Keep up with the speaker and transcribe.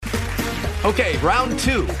Okay, round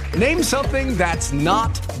two. Name something that's not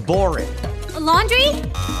boring. A laundry?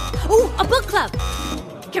 Ooh, a book club.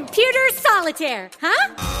 Computer solitaire,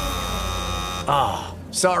 huh? Ah, oh,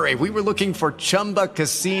 sorry, we were looking for Chumba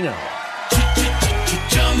Casino.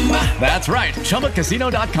 That's right,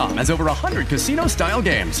 ChumbaCasino.com has over 100 casino-style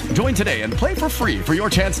games. Join today and play for free for your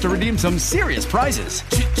chance to redeem some serious prizes.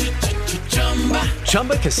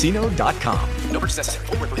 ChumbaCasino.com. No purchase necessary.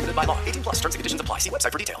 Void where prohibited by law. 18 plus. Terms and conditions apply. See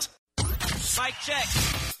website for details. Mic check.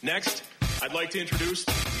 Next, I'd like to introduce...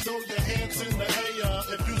 Throw your hands in the air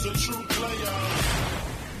if you's a true player.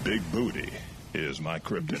 Big Booty is my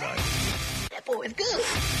kryptonite. That boy is good.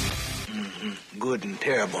 Mm-hmm. Good and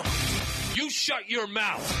terrible. You shut your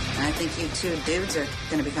mouth. I think you two dudes are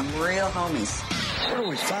going to become real homies. Where do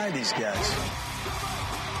we find these guys?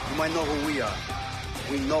 You might know who we are.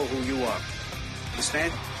 We know who you are.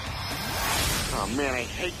 Understand? Oh, man, I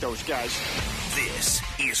hate those guys. This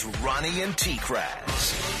is Ronnie and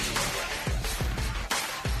T-Kraz.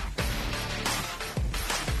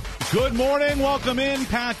 Good morning. Welcome in.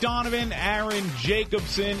 Pat Donovan, Aaron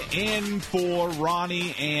Jacobson in for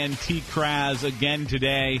Ronnie and T-Kraz again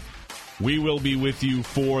today. We will be with you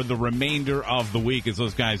for the remainder of the week as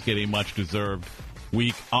those guys get a much-deserved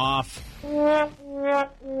week off. What's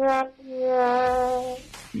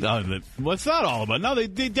that all about? No, they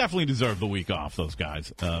definitely deserve the week off, those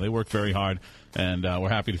guys. They worked very hard, and we're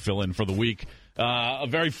happy to fill in for the week. A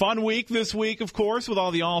very fun week this week, of course, with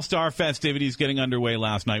all the All-Star festivities getting underway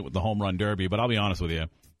last night with the Home Run Derby. But I'll be honest with you,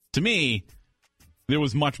 to me, there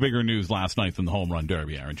was much bigger news last night than the Home Run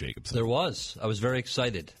Derby, Aaron Jacobson. There was. I was very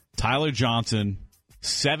excited. Tyler Johnson,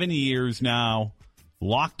 7 years now,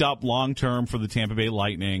 locked up long-term for the Tampa Bay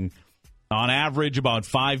Lightning. On average, about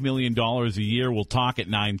 $5 million a year. We'll talk at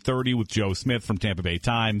 9:30 with Joe Smith from Tampa Bay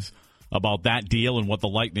Times about that deal and what the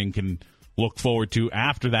Lightning can look forward to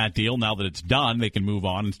after that deal. Now that it's done, they can move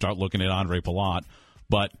on and start looking at Andre Palat.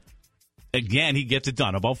 But, again, he gets it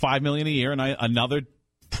done. About $5 million a year and another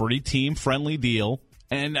pretty team-friendly deal.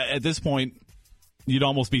 And at this point, you'd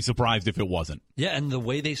almost be surprised if it wasn't. Yeah, and the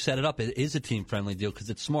way they set it up, it is a team-friendly deal because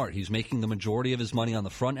it's smart. He's making the majority of his money on the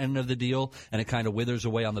front end of the deal, and it kind of withers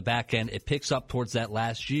away on the back end. It picks up towards that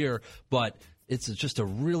last year, but it's just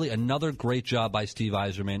another great job by Steve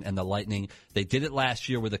Yzerman and the Lightning. They did it last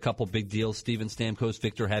year with a couple big deals, Steven Stamkos,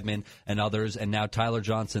 Victor Hedman, and others, and now Tyler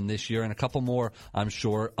Johnson this year, and a couple more, I'm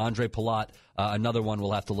sure. Andre Palat, another one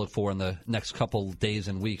we'll have to look for in the next couple days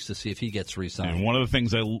and weeks to see if he gets re-signed. And one of the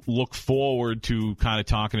things I look forward to kind of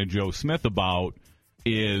talking to Joe Smith about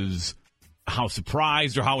is how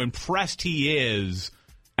surprised or how impressed he is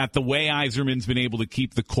at the way Yzerman's been able to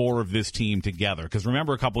keep the core of this team together. Because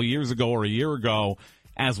remember a couple of years ago or a year ago,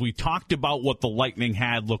 as we talked about what the Lightning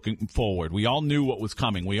had looking forward, we all knew what was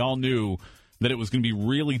coming. We all knew that it was going to be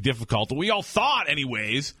really difficult. We all thought,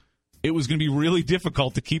 anyways, it was going to be really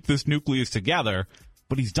difficult to keep this nucleus together.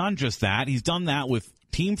 But he's done just that. He's done that with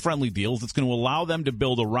team-friendly deals that's going to allow them to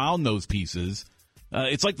build around those pieces.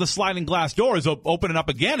 It's like the sliding glass door is opening up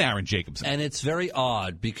again, Aaron Jacobson. And it's very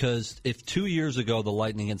odd because if 2 years ago the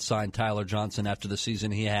Lightning had signed Tyler Johnson after the season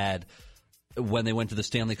he had when they went to the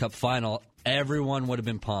Stanley Cup final, everyone would have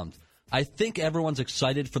been pumped. I think everyone's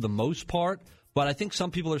excited for the most part, but I think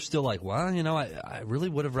some people are still like, well, I really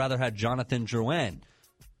would have rather had Jonathan Drouin.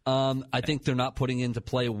 I think they're not putting into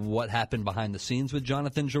play what happened behind the scenes with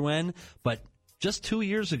Jonathan Drouin, but just 2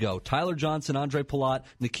 years ago, Tyler Johnson, Andre Palat,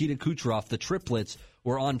 Nikita Kucherov, the triplets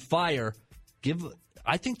were on fire.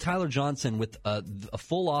 I think Tyler Johnson, with a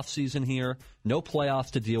full offseason here, no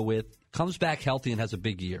playoffs to deal with, comes back healthy and has a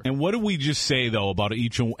big year. And what did we just say, though, about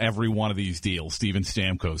each and every one of these deals? Steven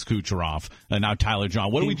Stamkos, Kucherov, and now Tyler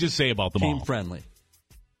Johnson. What did we just say about them all? Team-friendly.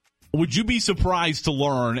 Would you be surprised to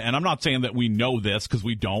learn, and I'm not saying that we know this because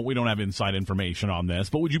we don't have inside information on this,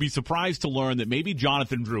 but would you be surprised to learn that maybe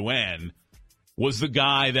Jonathan Drouin was the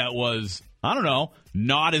guy that was, I don't know,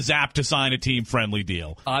 not as apt to sign a team-friendly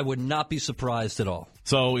deal? I would not be surprised at all.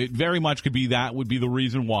 So it very much could be that would be the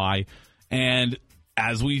reason why. And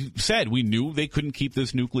as we said, we knew they couldn't keep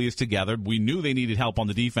this nucleus together. We knew they needed help on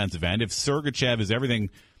the defensive end. If Sergachev is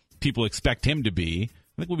everything people expect him to be,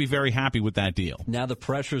 I think we'll be very happy with that deal. Now the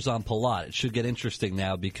pressure's on Palat. It should get interesting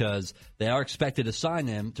now because they are expected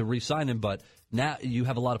to re-sign him, but now you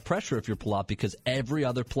have a lot of pressure if you're Palat because every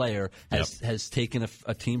other player has taken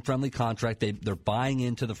a team-friendly contract. They're buying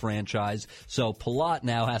into the franchise. So Palat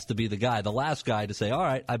now has to be the guy, the last guy to say, all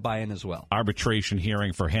right, I buy in as well. Arbitration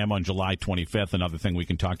hearing for him on July 25th, another thing we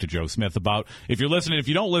can talk to Joe Smith about. If you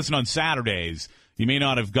don't listen on Saturdays, you may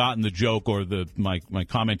not have gotten the joke or my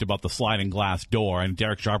comment about the sliding glass door. And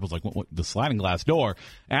Derek Sharp was like, what, the sliding glass door?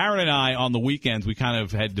 Aaron and I, on the weekends, we kind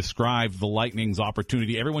of had described the Lightning's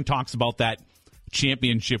opportunity. Everyone talks about that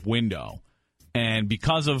championship window. And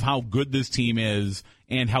because of how good this team is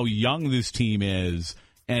and how young this team is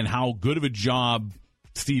and how good of a job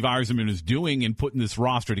Steve Yzerman is doing in putting this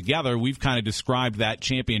roster together, we've kind of described that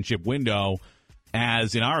championship window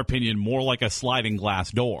as, in our opinion, more like a sliding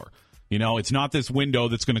glass door. You know, it's not this window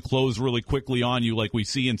that's going to close really quickly on you like we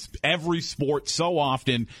see in every sport so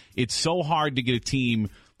often. It's so hard to get a team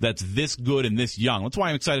that's this good and this young. That's why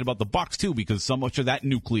I'm excited about the Bucks too, because so much of that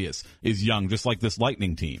nucleus is young, just like this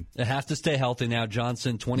Lightning team. It has to stay healthy now.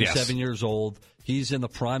 Johnson, 27 years old. He's in the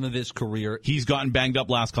prime of his career. He's gotten banged up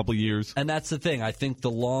last couple of years. And that's the thing. I think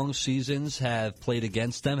the long seasons have played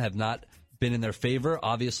against them, have not been in their favor.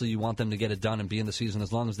 Obviously, you want them to get it done and be in the season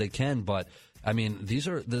as long as they can, but I mean,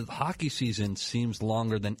 the hockey season seems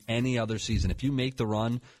longer than any other season. If you make the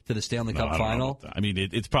run to the Stanley Cup final, I mean,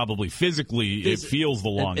 it's probably physically it feels the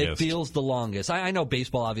longest. It feels the longest. I know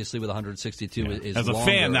baseball, obviously, with 162 is as a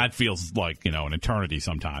longer. fan, that feels like an eternity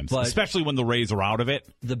sometimes, but especially when the Rays are out of it.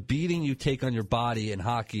 The beating you take on your body in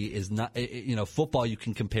hockey is not. Football you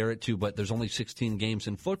can compare it to, but there's only 16 games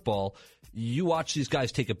in football. You watch these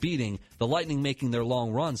guys take a beating. The Lightning making their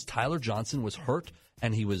long runs. Tyler Johnson was hurt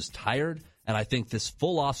and he was tired. And I think this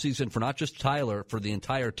full offseason for not just Tyler, for the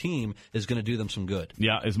entire team, is going to do them some good.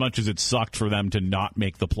 Yeah, as much as it sucked for them to not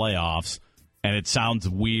make the playoffs, and it sounds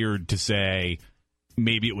weird to say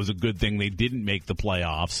maybe it was a good thing they didn't make the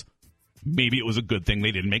playoffs, maybe it was a good thing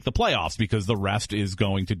they didn't make the playoffs because the rest is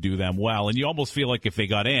going to do them well. And you almost feel like if they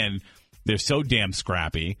got in, they're so damn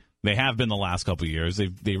scrappy. They have been the last couple of years.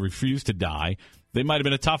 They refuse to die. They might have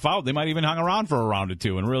been a tough out. They might even hung around for a round or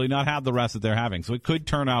two and really not have the rest that they're having. So it could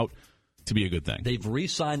turn out to be a good thing. They've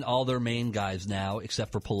re-signed all their main guys now,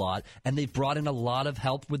 except for Palat, and they've brought in a lot of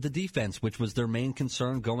help with the defense, which was their main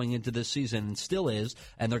concern going into this season, and still is,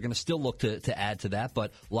 and they're going to still look to add to that.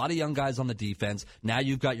 But a lot of young guys on the defense. Now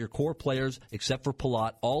you've got your core players, except for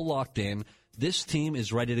Palat, all locked in. This team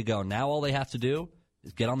is ready to go. Now all they have to do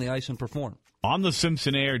is get on the ice and perform. On the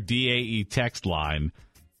Simpson Air DAE text line,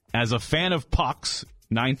 as a fan of pucks,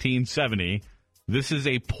 1970, this is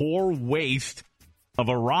a poor waste of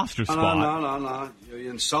a roster spot. No.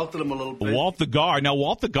 You insulted him a little bit. Walt the Guard. Now,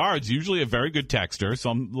 Walt the Guard's usually a very good texter, so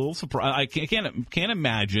I'm a little surprised. I can't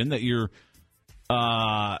imagine that you're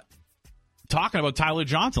talking about Tyler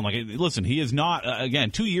Johnson. Like, listen, he is not.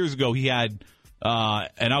 Again, 2 years ago, he had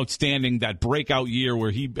an outstanding, that breakout year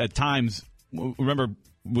where he, at times, remember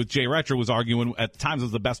with Jay Retcher, was arguing at times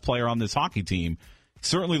as the best player on this hockey team.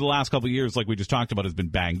 Certainly the last couple of years, like we just talked about, has been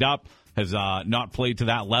banged up, has not played to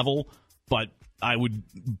that level, but I would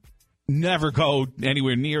never go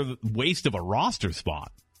anywhere near the waste of a roster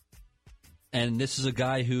spot. And this is a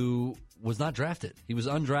guy who was not drafted. He was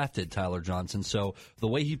undrafted, Tyler Johnson. So the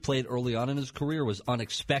way he played early on in his career was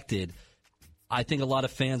unexpected. I think a lot of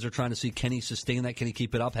fans are trying to see, can he sustain that? Can he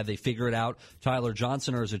keep it up? Have they figured out Tyler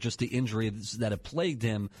Johnson, or is it just the injuries that have plagued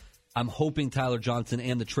him? I'm hoping Tyler Johnson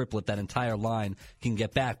and the triplet, that entire line, can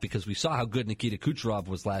get back, because we saw how good Nikita Kucherov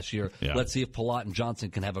was last year. Yeah. Let's see if Palat and Johnson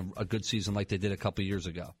can have a good season like they did a couple years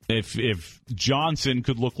ago. If Johnson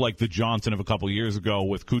could look like the Johnson of a couple years ago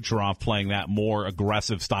with Kucherov playing that more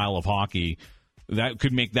aggressive style of hockey, that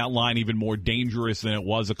could make that line even more dangerous than it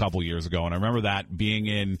was a couple years ago. And I remember that being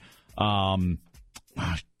in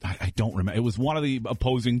I don't remember. It was one of the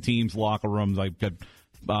opposing team's locker rooms. I got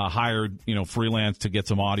hired, freelance to get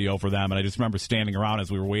some audio for them. And I just remember standing around as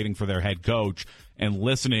we were waiting for their head coach and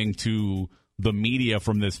listening to the media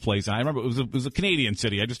from this place. And I remember it was a Canadian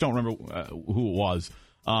city. I just don't remember who it was.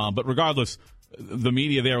 But regardless, the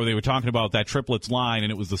media there, where they were talking about that triplets line,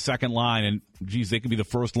 and it was the second line, and geez, they could be the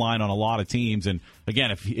first line on a lot of teams. And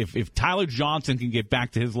again, if Tyler Johnson can get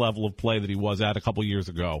back to his level of play that he was at a couple years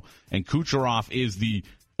ago, and Kucherov is the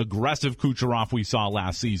aggressive Kucherov we saw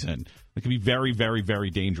last season, it can be very, very, very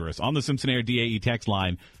dangerous. On the Simpson Air DAE text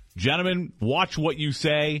line, gentlemen, watch what you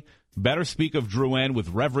say. Better speak of Drouin with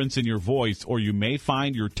reverence in your voice, or you may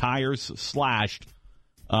find your tires slashed.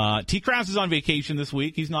 T-Kraus is on vacation this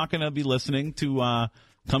week. He's not going to be listening to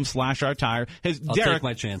come slash our tire. I'll take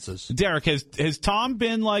my chances. Derek, has Tom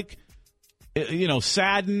been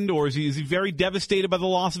saddened, or is he very devastated by the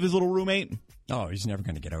loss of his little roommate? Oh, he's never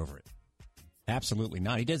going to get over it. Absolutely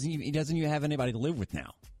not. He doesn't even have anybody to live with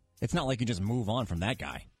now. It's not like you just move on from that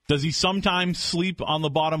guy. Does he sometimes sleep on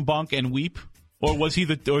the bottom bunk and weep? Or was he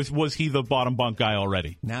the bottom bunk guy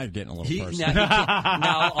already? Now you're getting a little personal.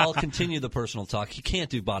 Now I'll continue the personal talk. He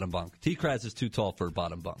can't do bottom bunk. T-Kraz is too tall for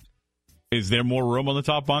bottom bunk. Is there more room on the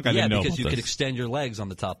top bunk? I didn't know because about you this. could extend your legs on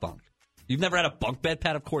the top bunk. You've never had a bunk bed,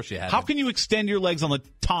 Pat? Of course you have. How can you extend your legs on the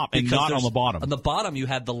top and not on the bottom? On the bottom, you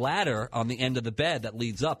have the ladder on the end of the bed that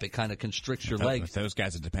leads up. It kind of constricts your legs. Those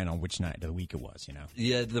guys, it depend on which night of the week it was,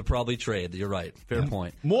 Yeah, they're probably trade. You're right. Fair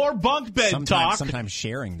point. More bunk bed talk. Sometimes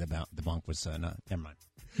sharing the bunk was not. Never mind.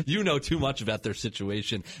 You know too much about their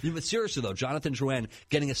situation. But seriously, though, Jonathan Drouin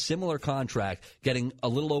getting a similar contract, getting a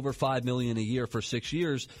little over $5 million a year for 6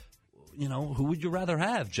 years. Who would you rather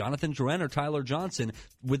have, Jonathan Drouin or Tyler Johnson?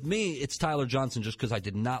 With me, it's Tyler Johnson just because I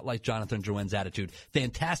did not like Jonathan Drouin's attitude.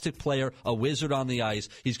 Fantastic player, a wizard on the ice.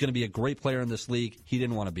 He's going to be a great player in this league. He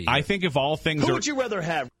didn't want to be here. I think if all things Who would you rather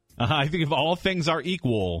have? I think if all things are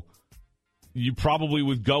equal, you probably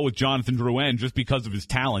would go with Jonathan Drouin just because of his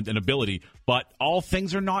talent and ability. But all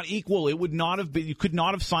things are not equal. It would not have been. You could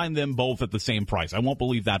not have signed them both at the same price. I won't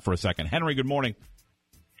believe that for a second. Henry, good morning.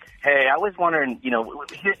 Hey, I was wondering,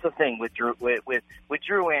 here's the thing with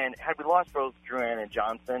Drouin, had we lost both Drouin and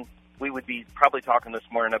Johnson, we would be probably talking this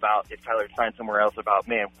morning about if Tyler signed somewhere else about,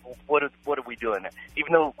 man, what are we doing?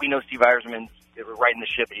 Even though we know Steve Yzerman's riding the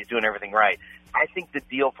ship and he's doing everything right, I think the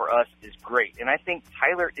deal for us is great. And I think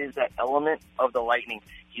Tyler is that element of the Lightning.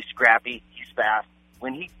 He's scrappy, he's fast.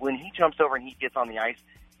 When he jumps over and he gets on the ice,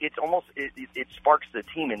 it's almost it sparks the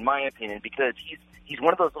team, in my opinion, because he's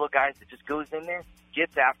one of those little guys that just goes in there,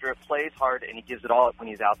 gets after it, plays hard, and he gives it all up when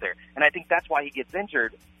he's out there. And I think that's why he gets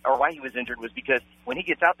injured, or why he was injured, was because when he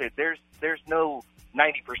gets out there, there's no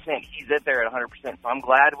 90%. He's in there at 100%. So I'm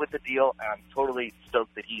glad with the deal, and I'm totally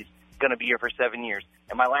stoked that he's going to be here for 7 years.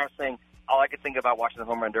 And my last thing, all I could think about watching the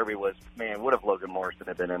Home Run Derby was, man, what if Logan Morrison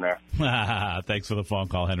had been in there? Thanks for the phone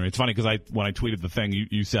call, Henry. It's funny because when I tweeted the thing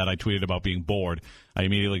you said, I tweeted about being bored. I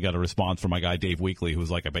immediately got a response from my guy Dave Weekley, who was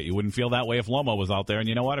like, I bet you wouldn't feel that way if Lomo was out there. And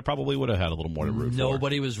you know what? I probably would have had a little more to root for.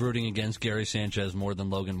 Nobody was rooting against Gary Sanchez more than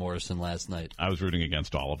Logan Morrison last night. I was rooting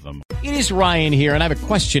against all of them. It is Ryan here, and I have a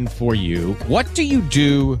question for you. What do you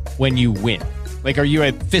do when you win? Like, are you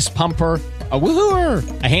a fist pumper, a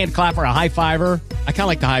woohooer, a hand clapper, a high fiver? I kind of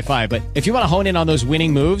like the high five, but if you want to hone in on those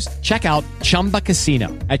winning moves, check out Chumba Casino.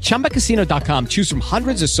 At ChumbaCasino.com, choose from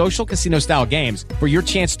hundreds of social casino-style games for your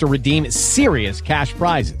chance to redeem serious cash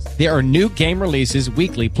prizes. There are new game releases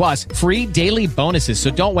weekly, plus free daily bonuses. So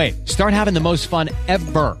don't wait. Start having the most fun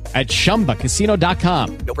ever at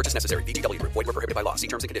ChumbaCasino.com. No purchase necessary. VGW Group. Void where prohibited by law. See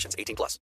terms and conditions. 18+.